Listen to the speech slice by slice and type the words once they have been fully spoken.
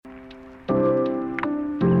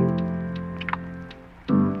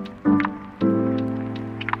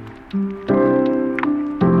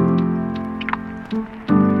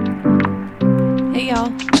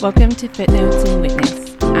Welcome to Footnotes and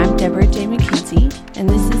Witness. I'm Deborah J. McKenzie, and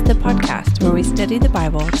this is the podcast where we study the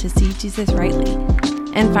Bible to see Jesus rightly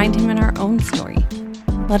and find him in our own story.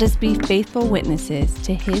 Let us be faithful witnesses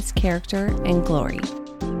to his character and glory.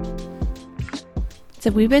 So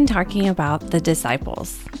we've been talking about the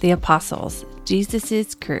disciples, the apostles,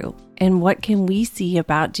 Jesus' crew, and what can we see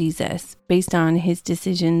about Jesus based on his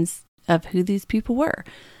decisions of who these people were.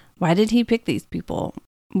 Why did he pick these people?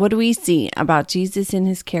 What do we see about Jesus and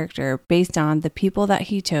his character based on the people that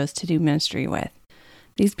he chose to do ministry with?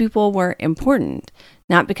 These people were important,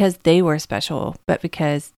 not because they were special, but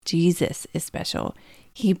because Jesus is special.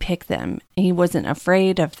 He picked them. He wasn't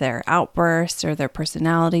afraid of their outbursts or their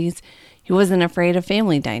personalities. He wasn't afraid of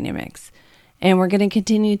family dynamics. And we're going to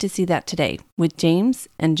continue to see that today with James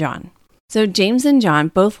and John. So James and John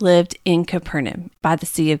both lived in Capernaum by the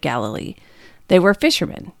Sea of Galilee. They were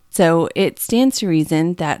fishermen. So it stands to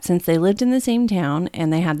reason that since they lived in the same town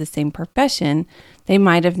and they had the same profession, they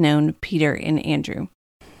might have known Peter and Andrew.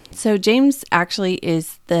 So James actually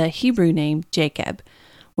is the Hebrew name Jacob,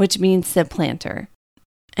 which means supplanter.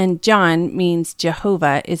 And John means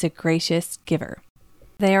Jehovah is a gracious giver.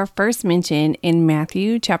 They are first mentioned in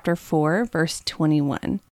Matthew chapter 4, verse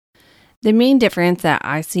 21. The main difference that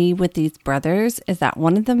I see with these brothers is that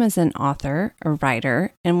one of them is an author, a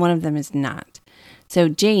writer, and one of them is not. So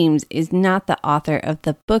James is not the author of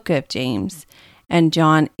the book of James, and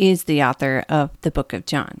John is the author of the book of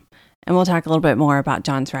John. And we'll talk a little bit more about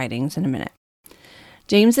John's writings in a minute.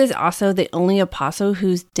 James is also the only apostle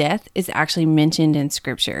whose death is actually mentioned in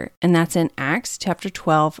Scripture, and that's in Acts chapter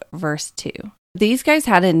 12, verse 2. These guys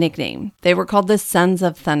had a nickname. They were called the Sons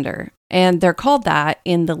of Thunder, and they're called that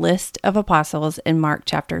in the list of apostles in Mark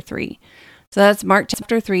chapter 3. So that's Mark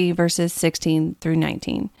chapter 3, verses 16 through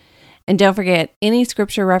 19. And don't forget, any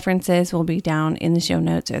scripture references will be down in the show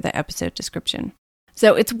notes or the episode description.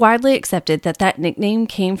 So it's widely accepted that that nickname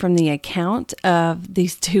came from the account of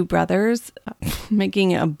these two brothers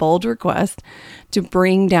making a bold request to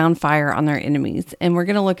bring down fire on their enemies. And we're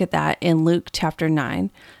going to look at that in Luke chapter 9,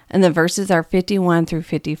 and the verses are 51 through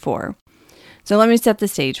 54. So let me set the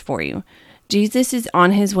stage for you. Jesus is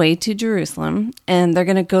on his way to Jerusalem, and they're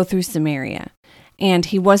going to go through Samaria. And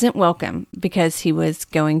he wasn't welcome because he was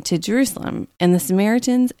going to Jerusalem, and the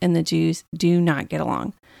Samaritans and the Jews do not get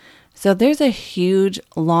along. So there's a huge,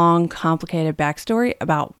 long, complicated backstory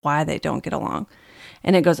about why they don't get along.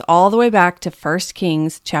 And it goes all the way back to 1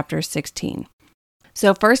 Kings chapter 16.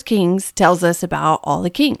 So 1 Kings tells us about all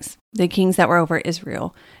the kings that were over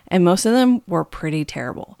Israel, and most of them were pretty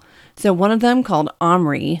terrible. So one of them called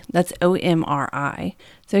Omri, that's O-M-R-I.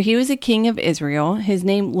 So he was a king of Israel. His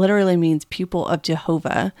name literally means pupil of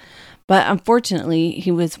Jehovah, but unfortunately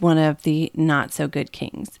he was one of the not so good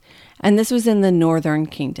kings. And this was in the northern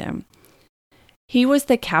kingdom. He was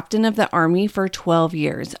the captain of the army for 12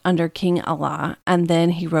 years under King Allah, and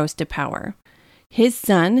then he rose to power. His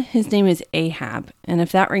son, his name is Ahab, and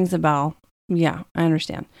if that rings a bell, yeah, I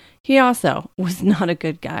understand. He also was not a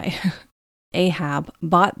good guy. Ahab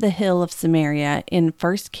bought the hill of Samaria in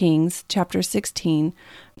 1 Kings chapter 16,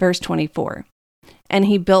 verse 24, and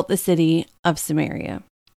he built the city of Samaria.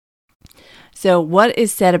 So what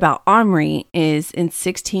is said about Omri is in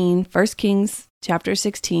 1 Kings chapter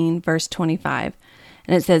 16, verse 25,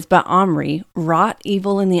 and it says, "But Omri wrought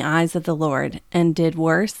evil in the eyes of the Lord and did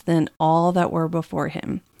worse than all that were before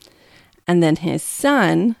him." And then his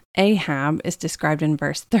son, Ahab, is described in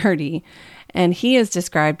verse 30, and he is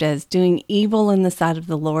described as doing evil in the sight of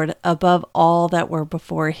the Lord above all that were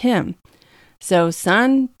before him. So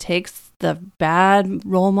son takes the bad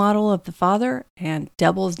role model of the father and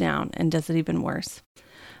doubles down and does it even worse.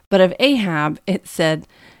 But of Ahab, it said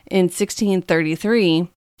in 1633,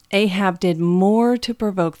 Ahab did more to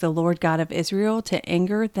provoke the Lord God of Israel to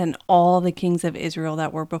anger than all the kings of Israel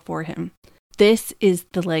that were before him. This is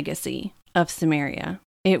the legacy of Samaria.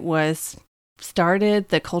 It was started,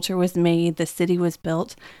 the culture was made, the city was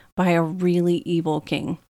built by a really evil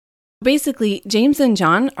king. Basically, James and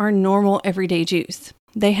John are normal everyday Jews.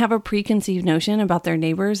 They have a preconceived notion about their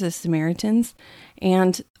neighbors as Samaritans,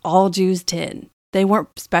 and all Jews did. They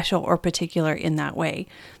weren't special or particular in that way.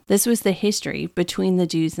 This was the history between the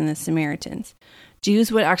Jews and the Samaritans.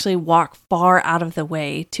 Jews would actually walk far out of the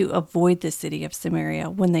way to avoid the city of Samaria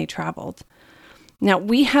when they traveled. Now,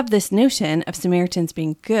 we have this notion of Samaritans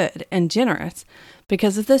being good and generous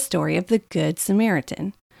because of the story of the Good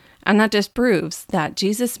Samaritan. And that just proves that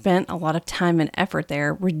Jesus spent a lot of time and effort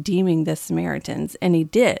there redeeming the Samaritans, and he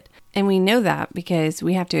did. And we know that because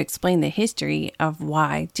we have to explain the history of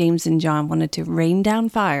why James and John wanted to rain down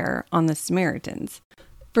fire on the Samaritans.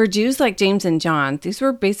 For Jews like James and John, these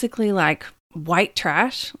were basically like white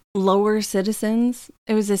trash, lower citizens.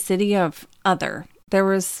 It was a city of other. There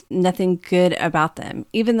was nothing good about them,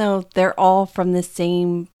 even though they're all from the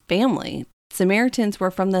same family. Samaritans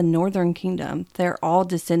were from the northern kingdom. They're all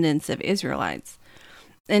descendants of Israelites.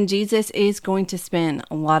 And Jesus is going to spend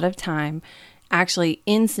a lot of time actually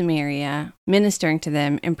in Samaria, ministering to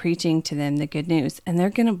them and preaching to them the good news, and they're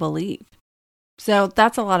going to believe. So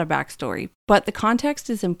that's a lot of backstory, but the context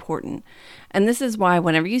is important. And this is why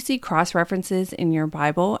whenever you see cross-references in your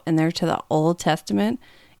Bible and they're to the Old Testament,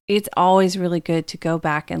 it's always really good to go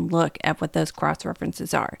back and look at what those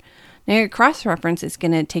cross-references are. Now, your cross-reference is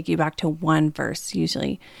going to take you back to one verse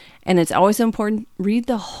usually, and it's always important, read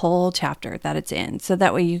the whole chapter that it's in, so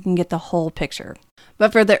that way you can get the whole picture.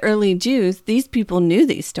 But for the early Jews, these people knew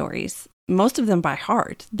these stories, most of them by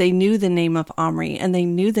heart. They knew the name of Omri, and they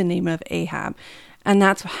knew the name of Ahab, and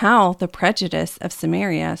that's how the prejudice of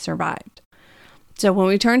Samaria survived. So when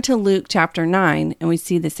we turn to Luke chapter 9, and we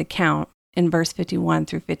see this account in verse 51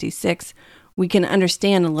 through 56, we can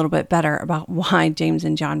understand a little bit better about why James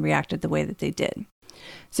and John reacted the way that they did.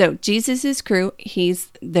 So Jesus' crew,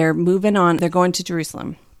 they're moving on. They're going to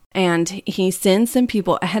Jerusalem. And he sends some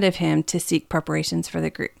people ahead of him to seek preparations for the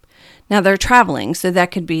group. Now they're traveling, so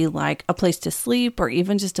that could be like a place to sleep or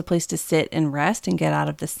even just a place to sit and rest and get out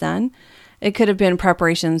of the sun. It could have been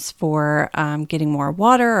preparations for getting more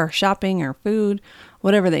water or shopping or food,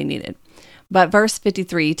 whatever they needed. But verse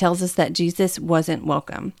 53 tells us that Jesus wasn't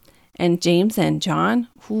welcome. And James and John,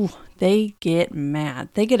 they get mad.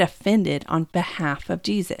 They get offended on behalf of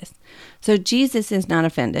Jesus. So Jesus is not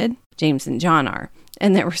offended. James and John are.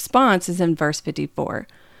 And their response is in verse 54.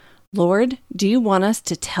 Lord, do you want us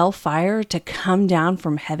to tell fire to come down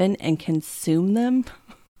from heaven and consume them?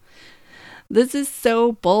 This is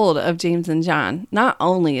so bold of James and John. Not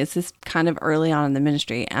only is this kind of early on in the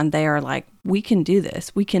ministry, and they are like, we can do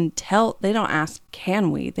this. We can tell. They don't ask,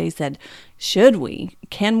 can we? They said, should we?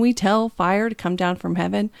 Can we tell fire to come down from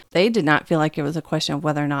heaven? They did not feel like it was a question of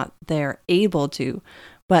whether or not they're able to,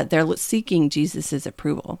 but they're seeking Jesus's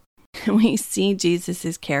approval. And we see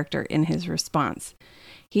Jesus's character in his response.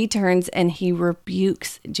 He turns and he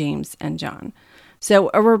rebukes James and John.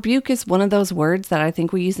 So a rebuke is one of those words that I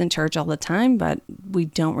think we use in church all the time, but we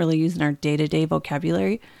don't really use in our day-to-day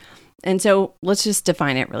vocabulary. And so let's just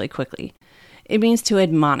define it really quickly. It means to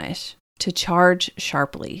admonish, to charge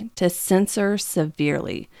sharply, to censor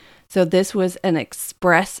severely. So this was an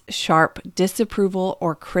express, sharp disapproval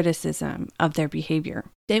or criticism of their behavior.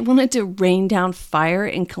 They wanted to rain down fire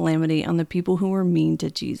and calamity on the people who were mean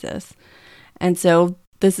to Jesus. And so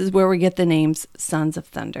this is where we get the names Sons of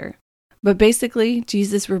Thunder. But basically,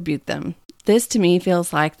 Jesus rebuked them. This to me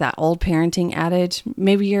feels like that old parenting adage.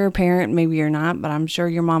 Maybe you're a parent, maybe you're not, but I'm sure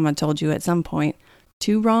your mama told you at some point,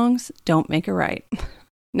 2 wrongs don't make a right.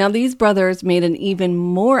 Now, these brothers made an even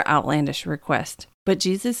more outlandish request, but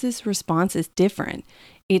Jesus' response is different.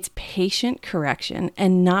 It's patient correction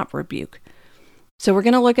and not rebuke. So we're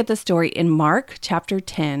going to look at the story in Mark chapter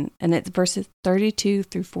 10, and it's verses 32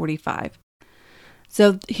 through 45.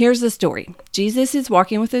 So here's the story. Jesus is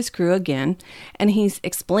walking with his crew again, and he's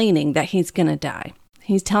explaining that he's going to die.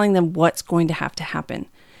 He's telling them what's going to have to happen,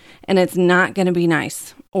 and it's not going to be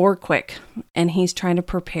nice or quick, and he's trying to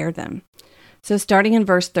prepare them. So starting in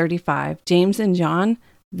verse 35, James and John,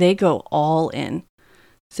 they go all in.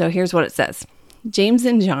 So here's what it says. James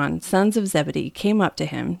and John, sons of Zebedee, came up to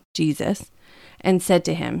him, Jesus, and said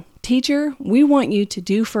to him, "Teacher, we want you to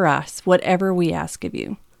do for us whatever we ask of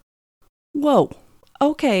you." Whoa.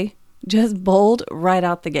 Okay, just bold right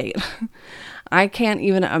out the gate. I can't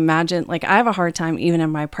even imagine, I have a hard time even in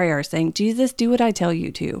my prayer saying, Jesus, do what I tell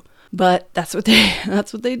you to. But that's what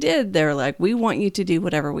they did. They're like, we want you to do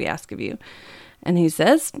whatever we ask of you. And he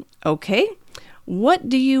says, okay, what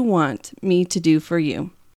do you want me to do for you?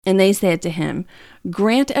 And they said to him,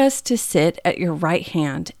 grant us to sit at your right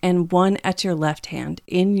hand and one at your left hand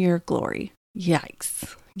in your glory.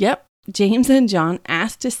 Yikes. Yep. James and John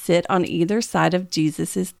asked to sit on either side of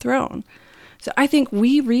Jesus's throne. So I think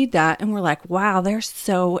we read that and we're like, wow, they're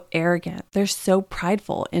so arrogant. They're so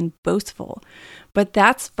prideful and boastful. But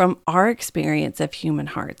that's from our experience of human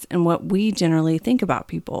hearts and what we generally think about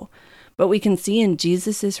people. But we can see in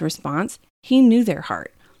Jesus's response, he knew their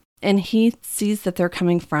heart. And he sees that they're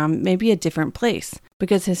coming from maybe a different place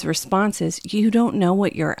because his response is, you don't know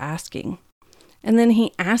what you're asking. And then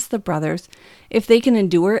he asked the brothers if they can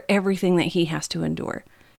endure everything that he has to endure.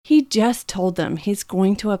 He just told them he's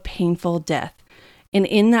going to a painful death. And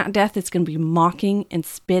in that death, it's going to be mocking and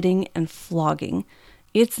spitting and flogging.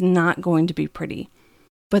 It's not going to be pretty.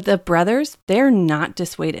 But the brothers, they're not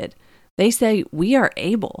dissuaded. They say, we are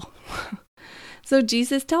able. So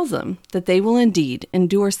Jesus tells them that they will indeed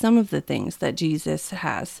endure some of the things that Jesus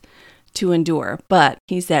has to endure. But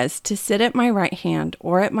he says, to sit at my right hand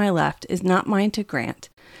or at my left is not mine to grant,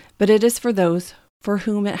 but it is for those for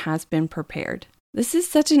whom it has been prepared. This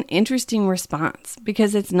is such an interesting response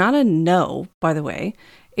because it's not a no, by the way.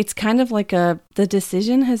 It's kind of like the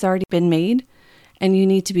decision has already been made and you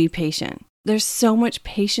need to be patient. There's so much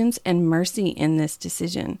patience and mercy in this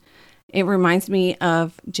decision. It reminds me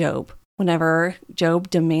of Job. Whenever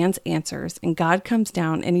Job demands answers and God comes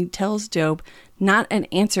down and he tells Job not an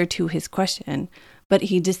answer to his question, but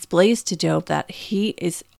he displays to Job that he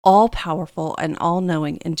is all powerful and all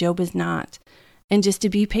knowing and Job is not, and just to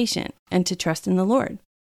be patient and to trust in the Lord.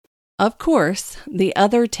 Of course, the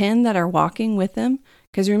other 10 that are walking with him,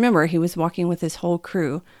 because remember, he was walking with his whole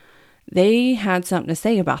crew, they had something to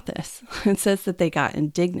say about this. It says that they got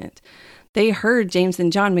indignant. They heard James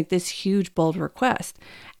and John make this huge, bold request.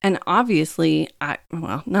 And obviously,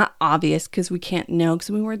 not obvious because we can't know because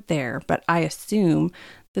we weren't there, but I assume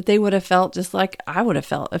that they would have felt just like I would have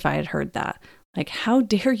felt if I had heard that. Like, how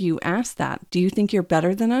dare you ask that? Do you think you're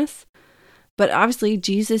better than us? But obviously,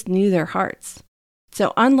 Jesus knew their hearts.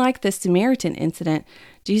 So unlike the Samaritan incident,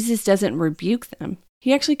 Jesus doesn't rebuke them.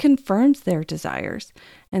 He actually confirms their desires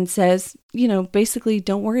and says, basically,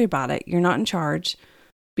 don't worry about it. You're not in charge.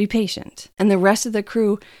 Be patient. And the rest of the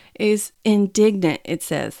crew is indignant, it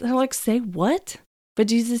says. They're like, say what? But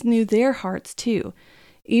Jesus knew their hearts too.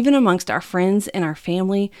 Even amongst our friends and our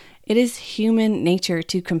family, it is human nature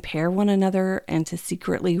to compare one another and to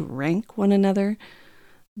secretly rank one another.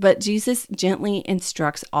 But Jesus gently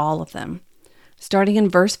instructs all of them. Starting in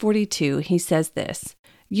verse 42, he says this,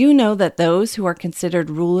 you know that those who are considered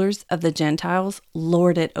rulers of the Gentiles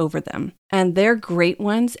lord it over them, and their great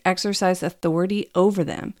ones exercise authority over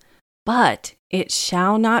them. But it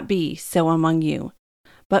shall not be so among you.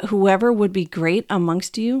 But whoever would be great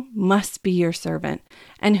amongst you must be your servant,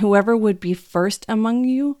 and whoever would be first among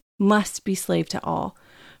you must be slave to all.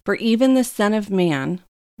 For even the Son of Man,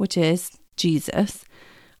 which is Jesus,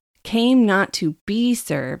 came not to be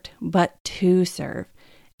served, but to serve,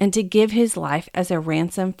 and to give his life as a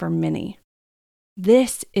ransom for many.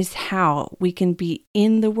 This is how we can be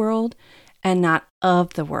in the world and not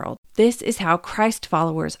of the world. This is how Christ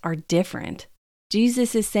followers are different.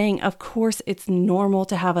 Jesus is saying, of course, it's normal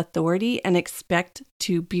to have authority and expect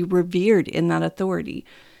to be revered in that authority.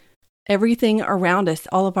 Everything around us,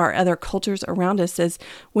 all of our other cultures around us says,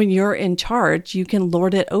 when you're in charge, you can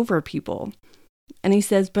lord it over people. And he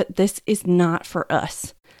says, but this is not for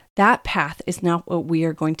us. That path is not what we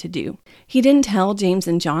are going to do. He didn't tell James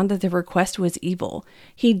and John that the request was evil.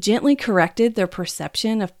 He gently corrected their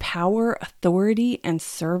perception of power, authority, and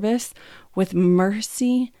service with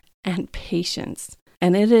mercy and patience.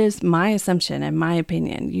 And it is my assumption and my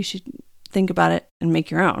opinion. You should think about it and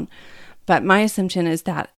make your own. But my assumption is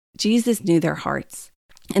that Jesus knew their hearts.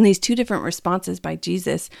 And these two different responses by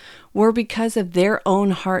Jesus were because of their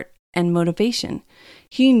own heart and motivation.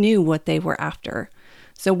 He knew what they were after.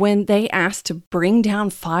 So when they asked to bring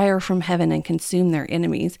down fire from heaven and consume their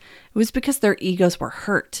enemies, it was because their egos were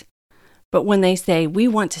hurt. But when they say, we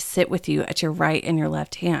want to sit with you at your right and your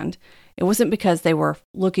left hand, it wasn't because they were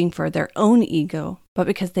looking for their own ego, but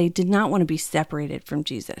because they did not want to be separated from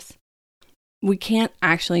Jesus. We can't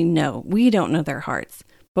actually know. We don't know their hearts,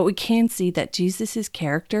 but we can see that Jesus'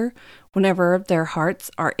 character, whenever their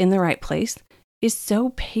hearts are in the right place, is so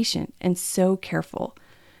patient and so careful.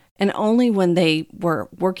 And only when they were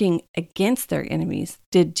working against their enemies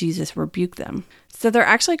did Jesus rebuke them. So they're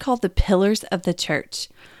actually called the pillars of the church.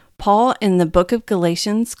 Paul in the book of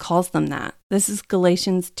Galatians calls them that. This is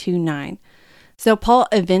Galatians 2:9. So Paul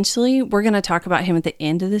eventually, we're going to talk about him at the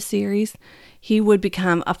end of the series, he would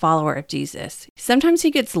become a follower of Jesus. Sometimes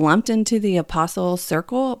he gets lumped into the apostle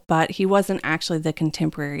circle, but he wasn't actually the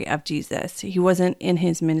contemporary of Jesus. He wasn't in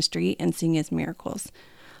his ministry and seeing his miracles.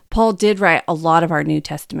 Paul did write a lot of our New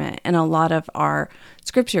Testament, and a lot of our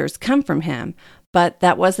scriptures come from him, but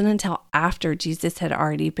that wasn't until after Jesus had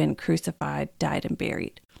already been crucified, died, and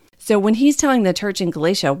buried. So when he's telling the church in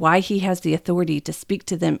Galatia why he has the authority to speak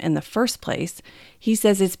to them in the first place, he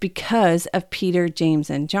says it's because of Peter, James,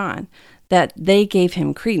 and John, that they gave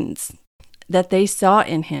him credence, that they saw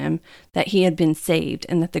in him that he had been saved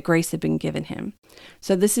and that the grace had been given him.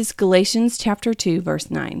 So this is Galatians chapter 2,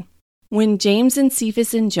 verse 9. When James and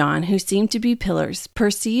Cephas and John, who seemed to be pillars,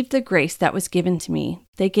 perceived the grace that was given to me,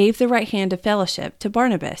 they gave the right hand of fellowship to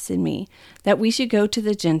Barnabas and me, that we should go to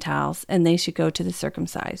the Gentiles and they should go to the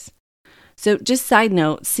circumcised. So just side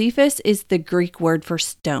note, Cephas is the Greek word for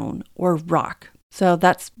stone or rock. So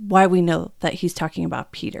that's why we know that he's talking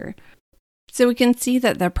about Peter. So we can see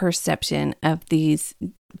that the perception of these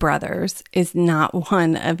brothers is not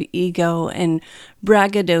one of ego and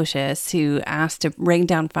braggadocious who asked to rain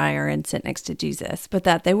down fire and sit next to Jesus, but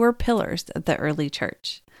that they were pillars of the early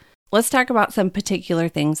church. Let's talk about some particular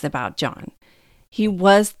things about John. He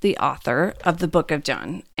was the author of the book of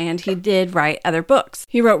John, and he did write other books.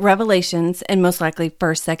 He wrote Revelations and most likely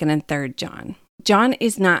 1st, 2nd, and 3rd John. John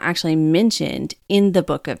is not actually mentioned in the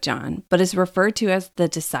book of John, but is referred to as the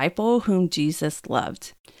disciple whom Jesus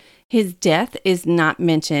loved. His death is not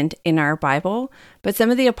mentioned in our Bible, but some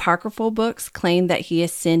of the apocryphal books claim that he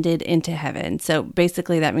ascended into heaven. So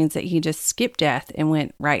basically that means that he just skipped death and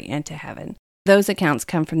went right into heaven. Those accounts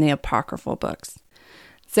come from the apocryphal books.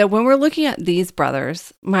 So when we're looking at these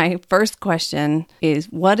brothers, my first question is,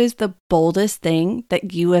 what is the boldest thing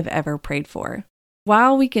that you have ever prayed for?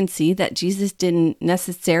 While we can see that Jesus didn't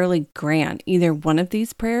necessarily grant either one of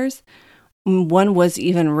these prayers, one was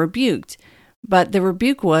even rebuked, but the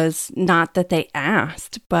rebuke was not that they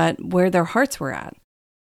asked, but where their hearts were at.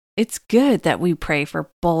 It's good that we pray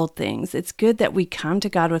for bold things. It's good that we come to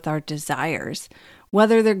God with our desires.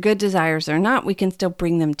 Whether they're good desires or not, we can still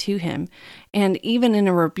bring them to Him. And even in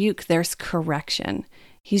a rebuke, there's correction.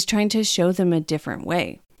 He's trying to show them a different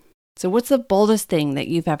way. So what's the boldest thing that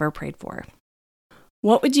you've ever prayed for?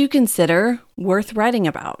 What would you consider worth writing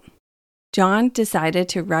about? John decided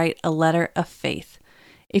to write a letter of faith.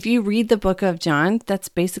 If you read the book of John, that's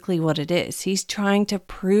basically what it is. He's trying to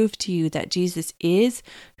prove to you that Jesus is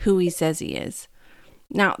who he says he is.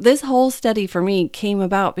 Now, this whole study for me came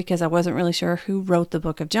about because I wasn't really sure who wrote the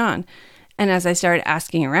book of John. And as I started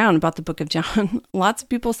asking around about the book of John, lots of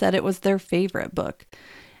people said it was their favorite book.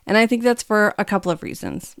 And I think that's for a couple of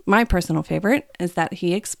reasons. My personal favorite is that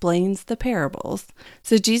he explains the parables.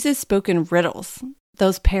 So Jesus spoke in riddles,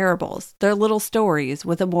 those parables. They're little stories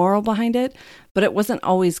with a moral behind it, but it wasn't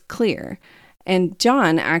always clear. And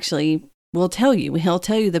John actually will tell you, he'll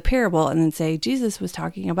tell you the parable and then say, Jesus was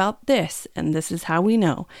talking about this, and this is how we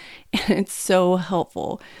know. And it's so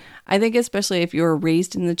helpful. I think especially if you were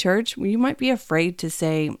raised in the church, you might be afraid to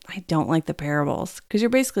say, I don't like the parables, because you're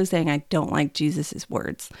basically saying, I don't like Jesus's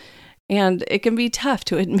words. And it can be tough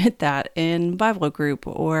to admit that in Bible group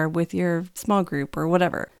or with your small group or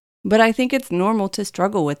whatever. But I think it's normal to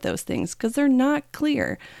struggle with those things because they're not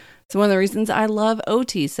clear. So one of the reasons I love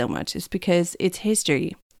OT so much is because it's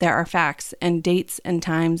history. There are facts and dates and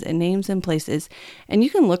times and names and places, and you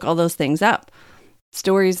can look all those things up.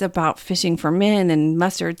 Stories about fishing for men and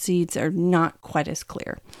mustard seeds are not quite as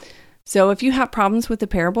clear. So if you have problems with the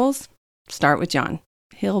parables, start with John.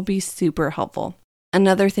 He'll be super helpful.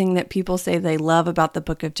 Another thing that people say they love about the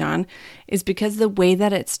book of John is because the way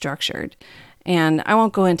that it's structured. And I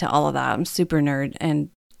won't go into all of that. I'm super nerd, and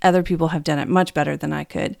other people have done it much better than I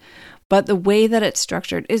could. But the way that it's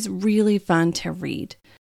structured is really fun to read.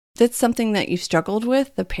 If that's something that you've struggled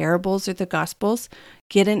with, the parables or the gospels,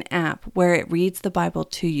 get an app where it reads the Bible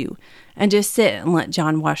to you and just sit and let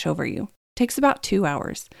John wash over you. It takes about 2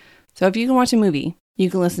 hours. So if you can watch a movie,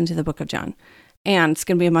 you can listen to the book of John, and it's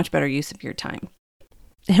going to be a much better use of your time.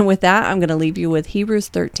 And with that, I'm going to leave you with Hebrews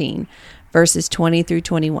 13, verses 20 through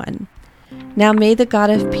 21. Now may the God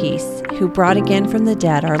of peace, who brought again from the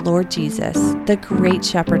dead our Lord Jesus, the great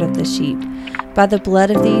shepherd of the sheep, by the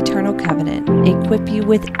blood of the eternal covenant, equip you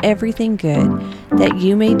with everything good, that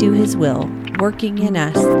you may do his will, working in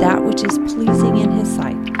us that which is pleasing in his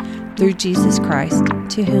sight, through Jesus Christ,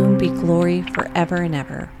 to whom be glory forever and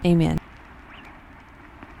ever. Amen.